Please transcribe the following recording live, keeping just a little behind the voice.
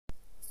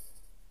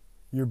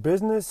Your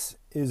business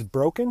is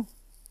broken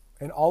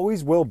and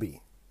always will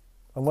be,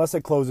 unless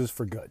it closes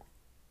for good.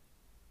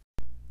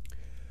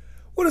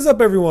 What is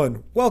up,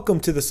 everyone? Welcome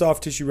to the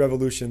Soft Tissue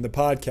Revolution, the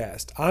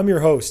podcast. I'm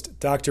your host,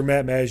 Dr.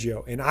 Matt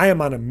Maggio, and I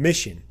am on a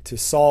mission to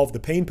solve the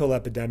pain pill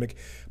epidemic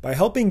by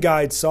helping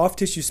guide soft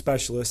tissue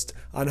specialists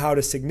on how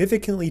to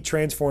significantly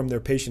transform their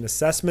patient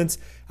assessments,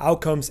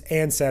 outcomes,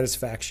 and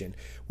satisfaction.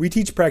 We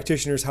teach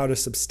practitioners how to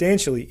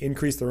substantially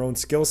increase their own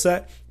skill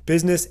set,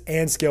 business,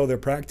 and scale their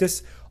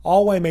practice,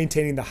 all while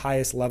maintaining the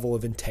highest level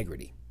of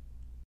integrity.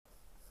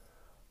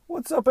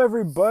 What's up,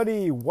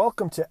 everybody?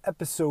 Welcome to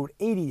episode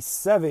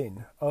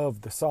 87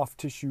 of the Soft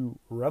Tissue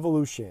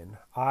Revolution.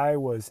 I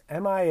was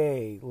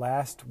MIA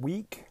last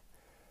week.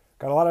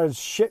 Got a lot of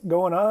shit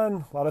going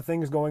on, a lot of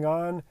things going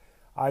on.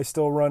 I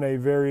still run a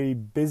very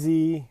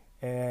busy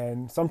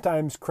and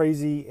sometimes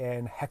crazy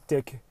and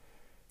hectic,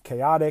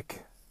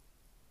 chaotic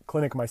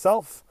clinic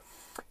myself.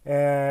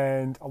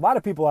 And a lot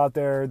of people out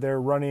there, they're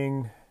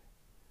running,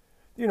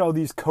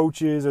 these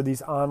coaches or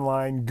these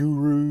online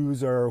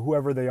gurus or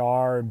whoever they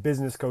are, and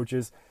business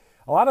coaches.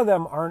 A lot of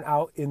them aren't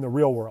out in the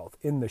real world,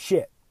 in the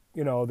shit,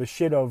 the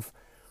shit of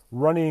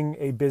running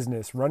a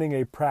business, running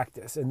a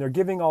practice. And they're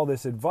giving all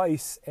this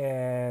advice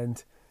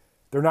and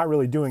they're not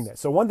really doing that.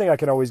 So one thing I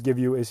can always give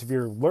you is if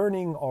you're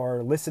learning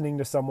or listening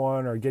to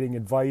someone or getting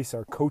advice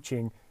or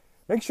coaching,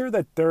 make sure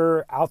that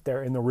they're out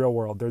there in the real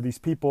world. They're these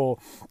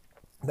people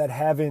that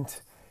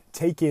haven't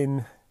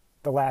taken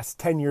the last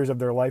 10 years of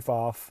their life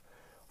off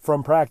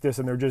from practice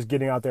and they're just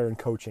getting out there and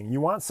coaching.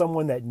 You want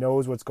someone that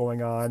knows what's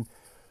going on,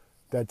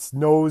 that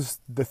knows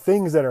the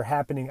things that are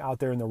happening out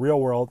there in the real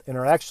world and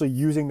are actually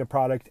using the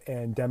product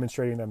and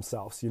demonstrating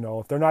themselves.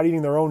 If they're not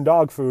eating their own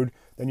dog food,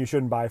 then you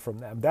shouldn't buy from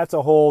them. That's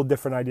a whole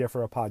different idea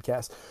for a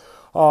podcast.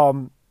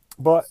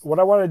 But what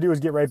I want to do is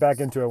get right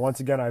back into it. Once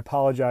again, I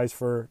apologize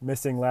for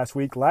missing last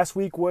week. Last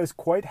week was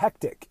quite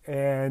hectic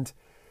and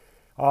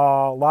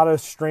a lot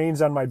of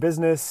strains on my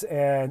business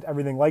and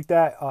everything like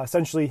that.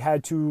 Essentially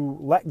had to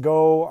let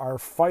go or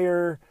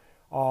fire,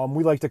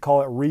 we like to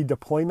call it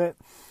redeployment,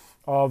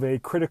 of a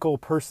critical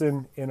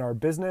person in our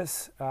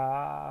business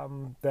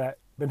that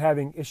been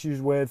having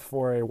issues with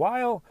for a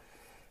while,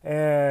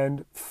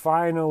 and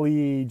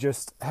finally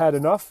just had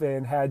enough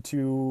and had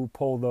to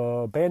pull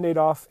the Band-Aid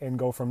off and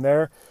go from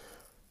there.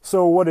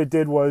 So what it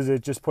did was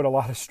it just put a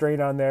lot of strain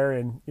on there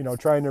and,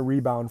 trying to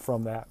rebound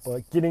from that.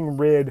 But getting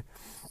rid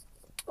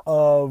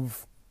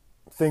of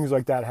things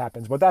like that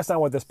happens. But that's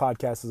not what this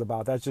podcast is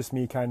about. That's just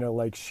me kind of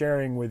like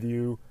sharing with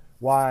you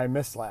why I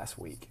missed last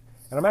week.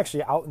 And I'm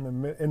actually out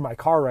in my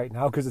car right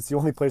now because it's the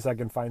only place I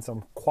can find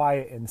some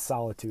quiet and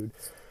solitude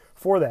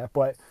for that.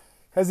 But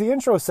as the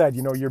intro said,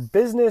 your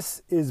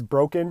business is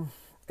broken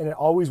and it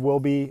always will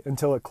be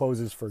until it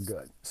closes for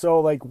good. So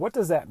what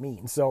does that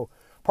mean? So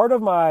part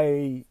of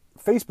my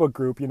Facebook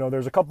group,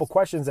 there's a couple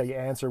questions that you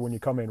answer when you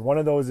come in. One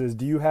of those is,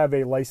 do you have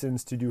a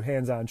license to do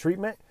hands-on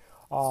treatment?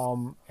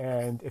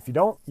 And if you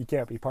don't, you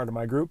can't be part of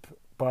my group,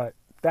 but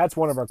that's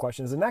one of our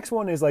questions. The next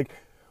one is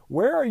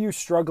where are you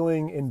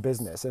struggling in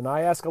business? And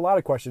I ask a lot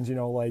of questions,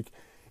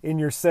 in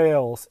your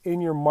sales, in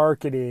your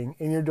marketing,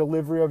 in your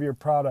delivery of your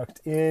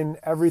product, in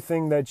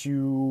everything that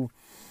you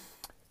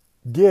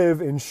give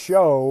and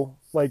show,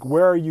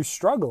 where are you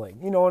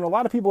struggling? And a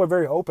lot of people are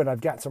very open. I've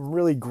got some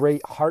really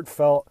great,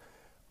 heartfelt,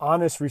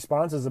 honest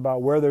responses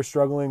about where they're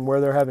struggling, where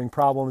they're having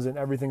problems, and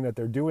everything that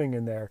they're doing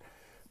in there.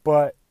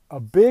 But a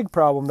big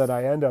problem that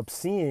I end up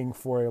seeing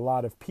for a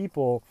lot of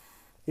people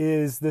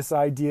is this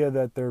idea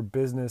that their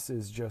business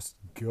is just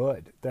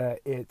good, that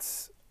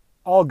it's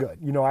all good.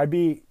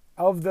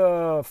 Of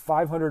the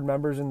 500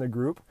 members in the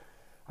group,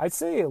 I'd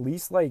say at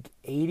least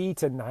 80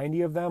 to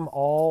 90 of them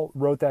all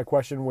wrote that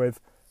question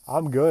with,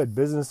 I'm good,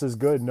 business is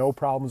good, no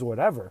problems,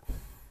 whatever.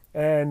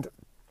 And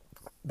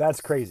that's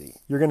crazy.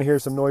 You're going to hear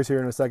some noise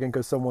here in a second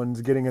because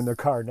someone's getting in their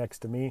car next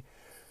to me.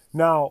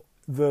 Now,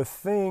 the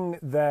thing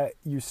that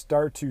you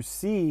start to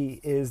see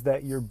is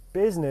that your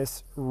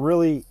business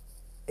really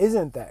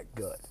isn't that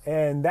good.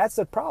 And that's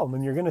the problem.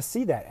 And you're going to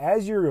see that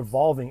as you're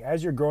evolving,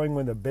 as you're growing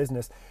with a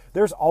business,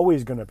 there's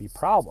always going to be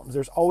problems.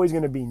 There's always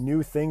going to be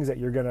new things that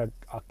you're going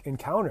to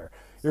encounter.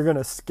 You're going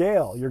to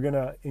scale. You're going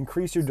to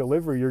increase your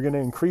delivery. You're going to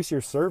increase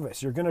your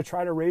service. You're going to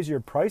try to raise your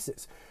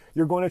prices.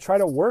 You're going to try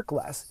to work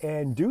less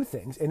and do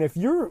things. And if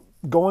you're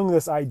going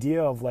this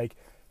idea of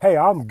hey,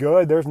 I'm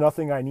good, there's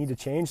nothing I need to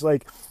change,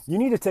 you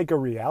need to take a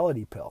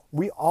reality pill.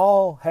 We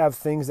all have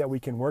things that we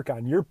can work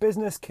on. Your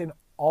business can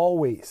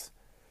always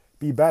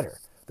be better.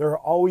 There are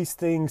always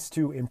things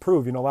to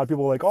improve. A lot of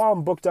people are oh,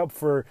 I'm booked up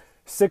for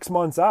 6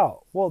 months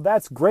out. Well,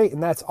 that's great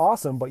and that's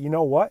awesome, but you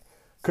know what?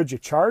 Could you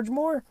charge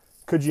more?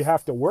 Could you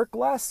have to work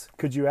less?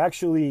 Could you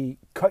actually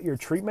cut your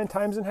treatment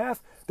times in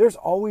half? There's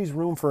always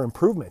room for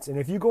improvements. And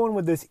if you go in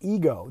with this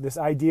ego, this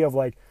idea of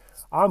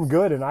I'm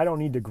good and I don't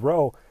need to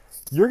grow,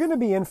 you're going to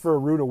be in for a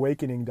rude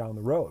awakening down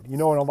the road. And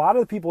a lot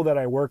of the people that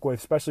I work with,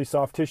 especially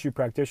soft tissue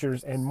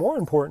practitioners and more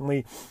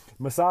importantly,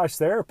 massage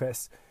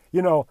therapists,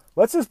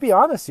 let's just be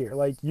honest here.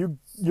 Like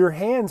your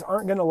hands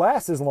aren't going to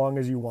last as long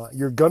as you want.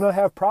 You're going to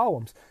have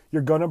problems.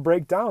 You're going to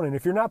break down. And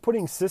if you're not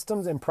putting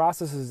systems and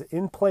processes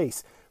in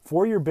place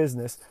for your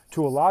business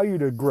to allow you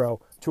to grow,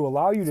 to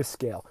allow you to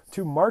scale,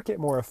 to market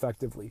more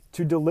effectively,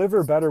 to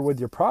deliver better with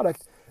your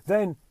product,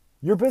 then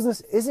your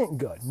business isn't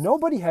good.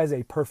 Nobody has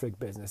a perfect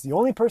business. The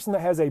only person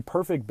that has a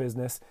perfect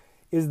business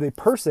is the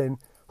person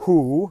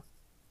who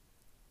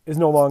is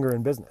no longer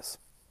in business.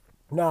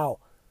 Now,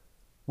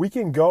 we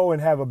can go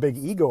and have a big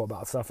ego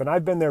about stuff. And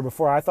I've been there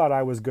before. I thought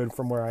I was good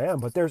from where I am,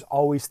 but there's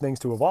always things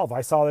to evolve.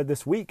 I saw that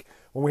this week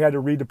when we had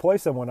to redeploy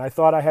someone. I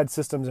thought I had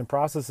systems and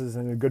processes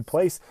in a good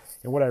place.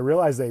 And what I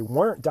realized, they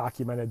weren't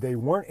documented. They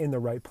weren't in the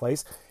right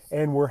place.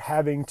 And we're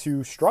having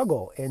to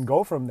struggle and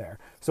go from there.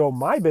 So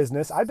my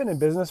business, I've been in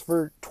business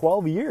for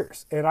 12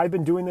 years and I've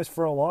been doing this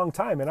for a long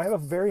time. And I have a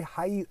very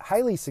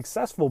highly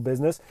successful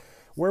business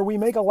where we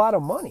make a lot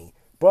of money,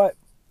 but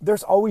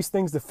there's always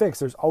things to fix.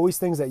 There's always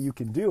things that you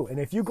can do. And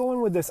if you go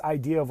in with this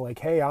idea of like,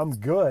 hey, I'm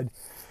good,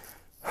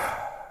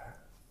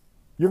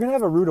 you're going to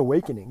have a rude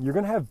awakening. You're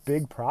going to have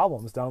big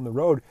problems down the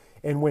road.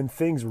 And when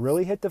things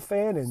really hit the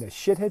fan and the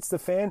shit hits the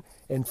fan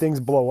and things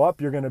blow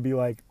up, you're going to be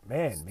like,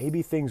 man,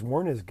 maybe things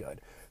weren't as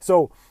good.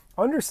 So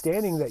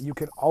understanding that you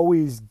can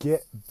always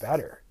get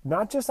better,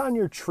 not just on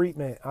your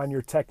treatment, on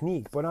your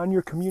technique, but on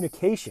your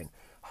communication,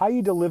 how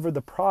you deliver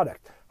the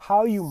product,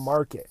 how you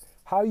market,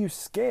 how you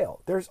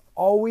scale. There's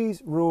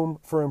always room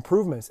for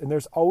improvements, and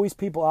there's always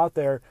people out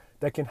there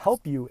that can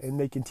help you and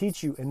they can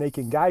teach you and they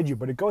can guide you.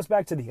 But it goes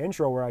back to the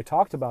intro where I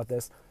talked about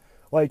this.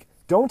 Like,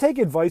 don't take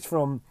advice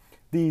from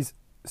these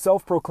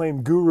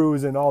self-proclaimed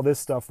gurus and all this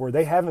stuff where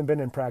they haven't been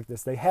in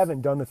practice. They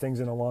haven't done the things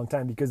in a long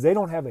time because they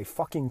don't have a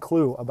fucking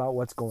clue about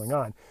what's going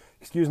on.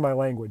 Excuse my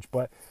language,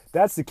 but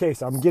that's the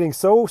case. I'm getting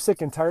so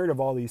sick and tired of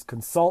all these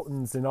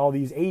consultants and all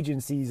these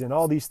agencies and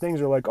all these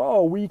things are like,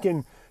 oh, we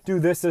can do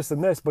this, this,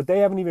 and this, but they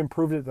haven't even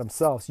proved it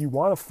themselves. You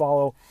want to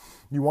follow,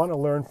 you want to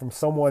learn from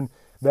someone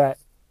that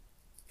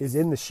is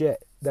in the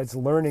shit, that's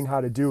learning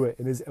how to do it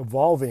and is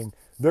evolving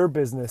their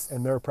business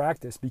and their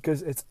practice,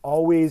 because it's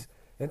always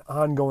an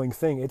ongoing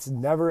thing. It's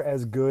never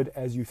as good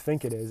as you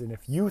think it is. And if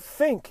you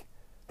think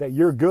that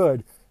you're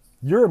good,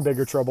 you're in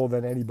bigger trouble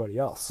than anybody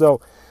else. So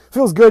it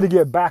feels good to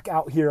get back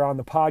out here on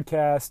the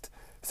podcast,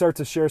 start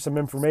to share some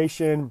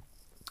information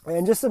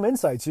and just some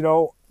insights.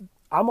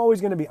 I'm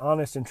always going to be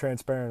honest and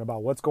transparent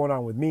about what's going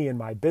on with me in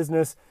my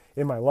business,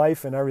 in my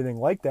life, and everything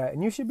like that.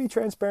 And you should be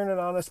transparent and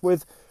honest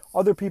with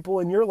other people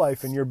in your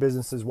life and your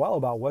business as well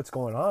about what's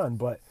going on.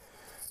 But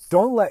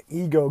don't let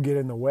ego get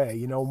in the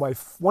way.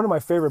 One of my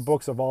favorite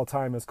books of all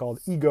time is called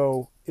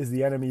Ego is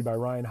the Enemy by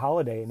Ryan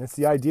Holiday. And it's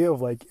the idea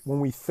of like, when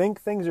we think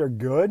things are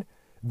good,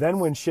 then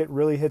when shit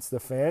really hits the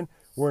fan,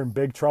 we're in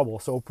big trouble.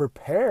 So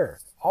prepare.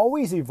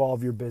 Always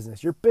evolve your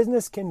business. Your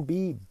business can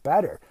be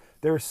better.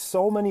 There are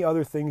so many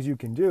other things you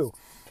can do.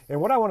 And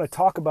what I want to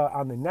talk about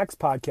on the next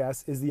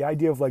podcast is the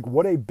idea of like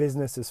what a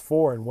business is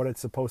for and what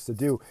it's supposed to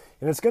do.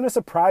 And it's going to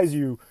surprise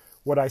you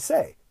what I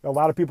say. A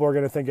lot of people are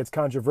going to think it's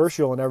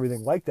controversial and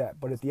everything like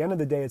that. But at the end of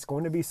the day, it's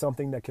going to be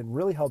something that can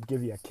really help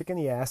give you a kick in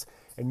the ass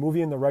and move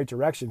you in the right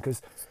direction.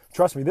 Because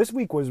trust me, this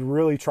week was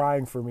really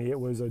trying for me. It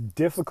was a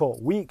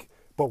difficult week,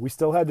 but we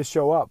still had to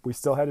show up. We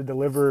still had to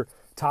deliver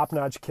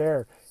top-notch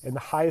care and the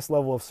highest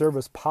level of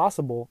service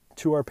possible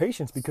to our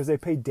patients because they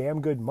pay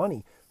damn good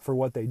money for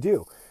what they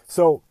do.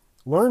 So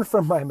learn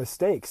from my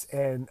mistakes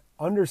and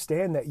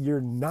understand that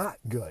you're not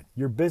good.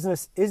 Your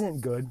business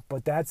isn't good,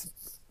 but that's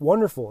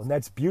wonderful and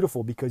that's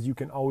beautiful because you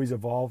can always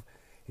evolve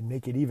and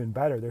make it even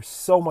better. There's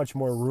so much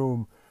more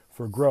room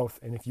for growth.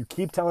 And if you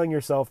keep telling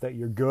yourself that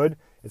you're good,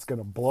 it's going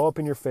to blow up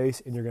in your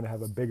face and you're going to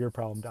have a bigger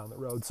problem down the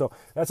road. So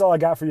that's all I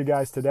got for you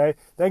guys today.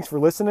 Thanks for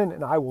listening,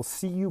 and I will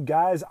see you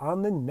guys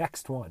on the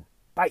next one.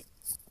 Bye.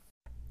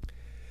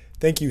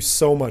 Thank you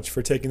so much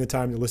for taking the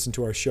time to listen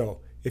to our show.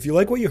 If you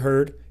like what you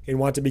heard and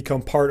want to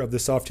become part of the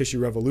Soft Tissue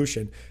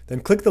Revolution,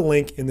 then click the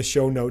link in the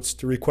show notes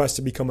to request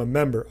to become a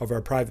member of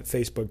our private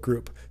Facebook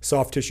group,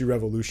 Soft Tissue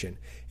Revolution.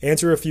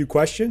 Answer a few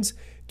questions,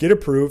 get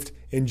approved,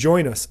 and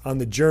join us on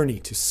the journey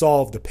to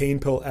solve the pain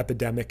pill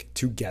epidemic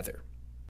together.